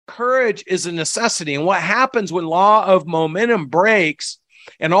courage is a necessity. And what happens when law of momentum breaks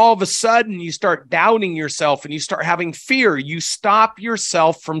and all of a sudden you start doubting yourself and you start having fear, you stop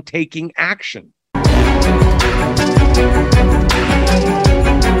yourself from taking action.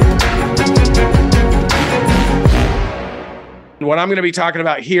 What I'm going to be talking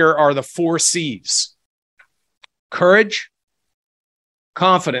about here are the 4 C's: courage,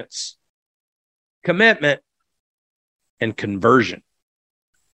 confidence, commitment, and conversion.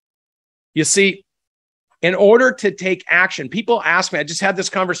 You see, in order to take action, people ask me, I just had this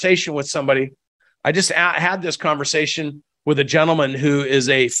conversation with somebody. I just had this conversation with a gentleman who is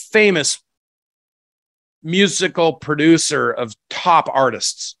a famous musical producer of top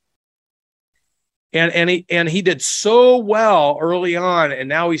artists. And he did so well early on, and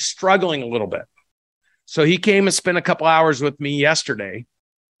now he's struggling a little bit. So he came and spent a couple hours with me yesterday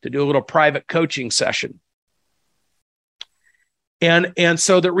to do a little private coaching session. And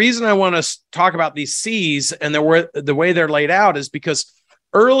so the reason I want to talk about these C's and the way they're laid out is because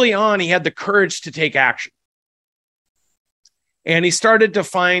early on, he had the courage to take action. And he started to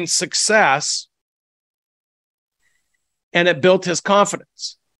find success, and it built his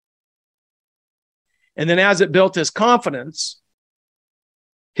confidence. And then as it built his confidence,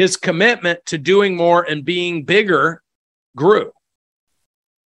 his commitment to doing more and being bigger grew.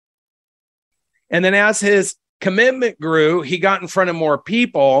 And then as his commitment grew, he got in front of more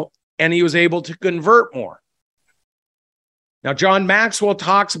people and he was able to convert more. Now, John Maxwell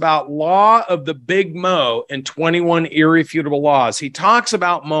talks about law of the Big Mo in 21 Irrefutable Laws. He talks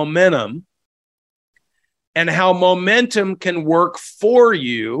about momentum and how momentum can work for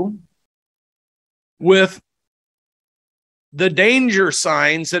you with the danger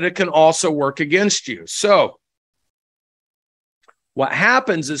signs that it can also work against you. So what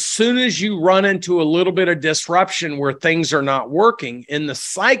happens as soon as you run into a little bit of disruption where things are not working in the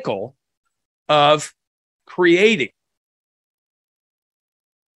cycle of creating.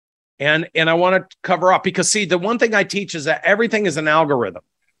 And I want to cover up because, see, the one thing I teach is that everything is an algorithm.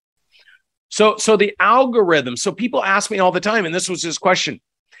 So the algorithm, so people ask me all the time, and this was his question: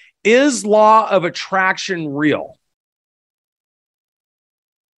 is law of attraction real?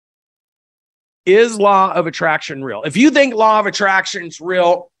 Is law of attraction real? If you think law of attraction is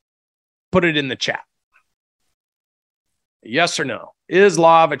real, put it in the chat. Yes or no? Is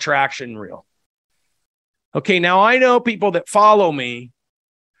law of attraction real? Okay, now I know people that follow me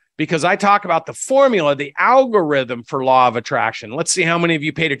because I talk about the formula, the algorithm for law of attraction. Let's see how many of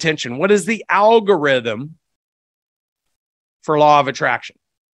you paid attention. What is the algorithm for law of attraction?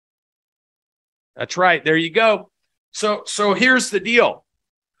 That's right. There you go. So here's the deal.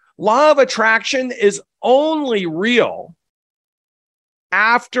 Law of attraction is only real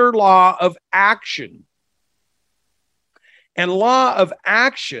after law of action. And law of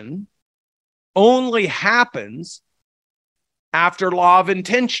action only happens after law of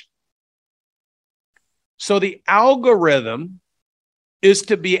intention. So the algorithm is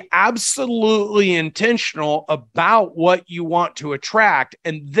to be absolutely intentional about what you want to attract.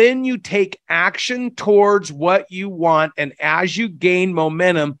 And then you take action towards what you want. And as you gain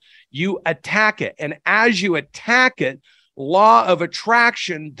momentum, you attack it. And as you attack it, law of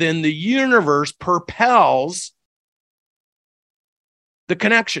attraction, then the universe propels the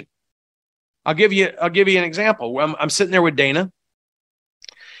connection. I'll give you an example. I'm sitting there with Dana,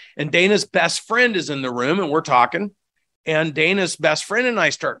 and Dana's best friend is in the room, and we're talking. And Dana's best friend and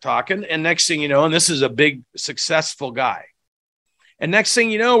I start talking. And next thing you know, and this is a big, successful guy. And next thing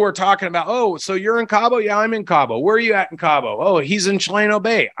you know, we're talking about, oh, so you're in Cabo? Yeah, I'm in Cabo. Where are you at in Cabo? Oh, he's in Chileno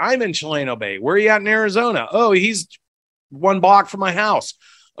Bay. I'm in Chileno Bay. Where are you at in Arizona? Oh, he's 1 block from my house.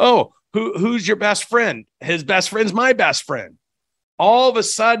 Oh, who's your best friend? His best friend's my best friend. All of a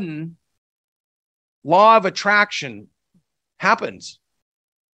sudden, law of attraction happens.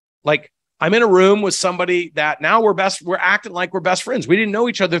 Like, I'm in a room with somebody that now we're acting like we're best friends. We didn't know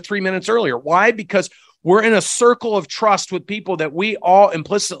each other 3 minutes earlier. Why? Because we're in a circle of trust with people that we all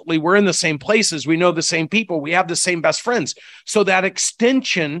implicitly, we're in the same places. We know the same people. We have the same best friends. So that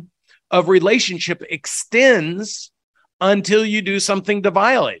extension of relationship extends until you do something to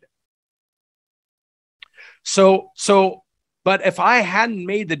violate it. But if I hadn't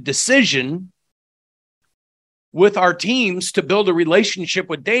made the decision with our teams to build a relationship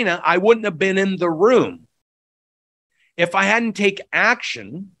with Dana, I wouldn't have been in the room. If I hadn't taken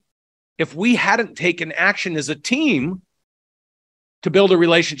action, if we hadn't taken action as a team to build a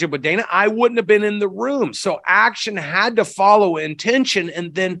relationship with Dana, I wouldn't have been in the room. So action had to follow intention,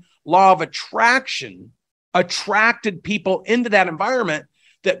 and then law of attraction attracted people into that environment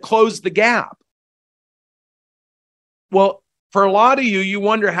that closed the gap. Well, For a lot of you, you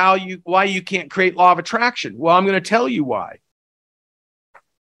wonder why you can't create law of attraction. Well, I'm going to tell you why.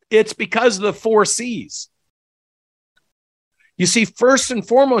 It's because of the 4 C's. You see, first and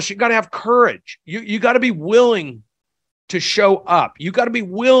foremost, you got to have courage. You got to be willing to show up. You got to be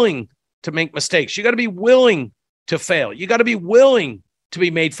willing to make mistakes. You got to be willing to fail. You got to be willing to be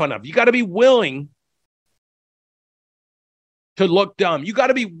made fun of. You got to be willing to look dumb. You got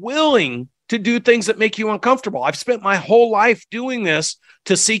to be willing to do things that make you uncomfortable. I've spent my whole life doing this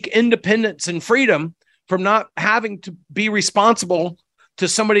to seek independence and freedom from not having to be responsible to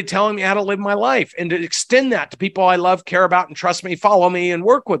somebody telling me how to live my life, and to extend that to people I love, care about, and trust me, follow me, and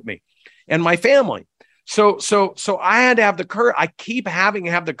work with me and my family. So I had to have the courage. I keep having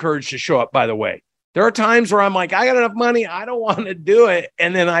to have the courage to show up, by the way. There are times where I'm like, I got enough money, I don't want to do it.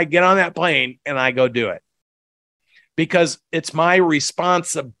 And then I get on that plane and I go do it. Because it's my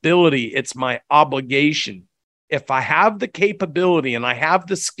responsibility. It's my obligation. If I have the capability and I have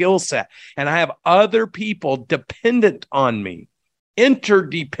the skill set and I have other people dependent on me,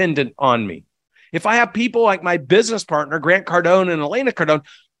 interdependent on me, if I have people like my business partner, Grant Cardone and Elena Cardone,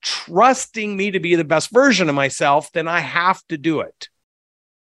 trusting me to be the best version of myself, then I have to do it.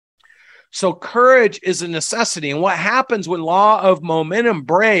 So courage is a necessity. And what happens when law of momentum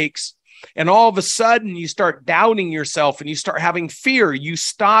breaks and all of a sudden you start doubting yourself and you start having fear, you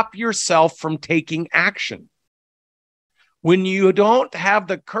stop yourself from taking action. When you don't have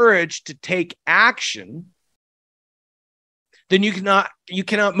the courage to take action, then you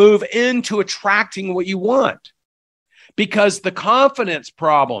cannot move into attracting what you want. Because the confidence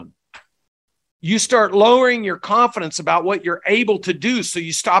problem, you start lowering your confidence about what you're able to do. So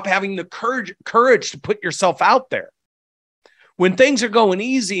you stop having the courage to put yourself out there. When things are going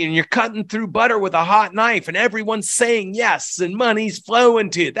easy and you're cutting through butter with a hot knife and everyone's saying yes and money's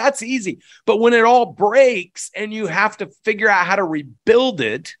flowing to you, that's easy. But when it all breaks and you have to figure out how to rebuild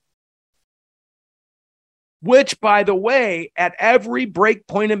it, which, by the way, at every break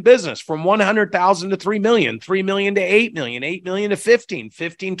point in business, from 100,000 to 3 million, 3 million to 8 million, 8 million to 15,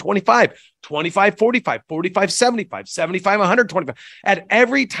 15, 25, 25, 45, 45, 75, 75, 125, at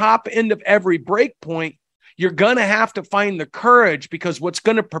every top end of every break point, you're going to have to find the courage, because what's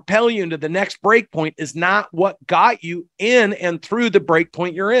going to propel you into the next break point is not what got you in and through the break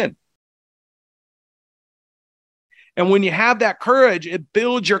point you're in. And when you have that courage, it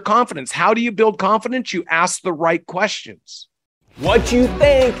builds your confidence. How do you build confidence? You ask the right questions. What you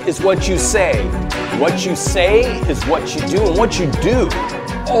think is what you say. What you say is what you do. And what you do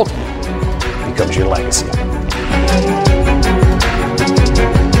ultimately becomes your legacy.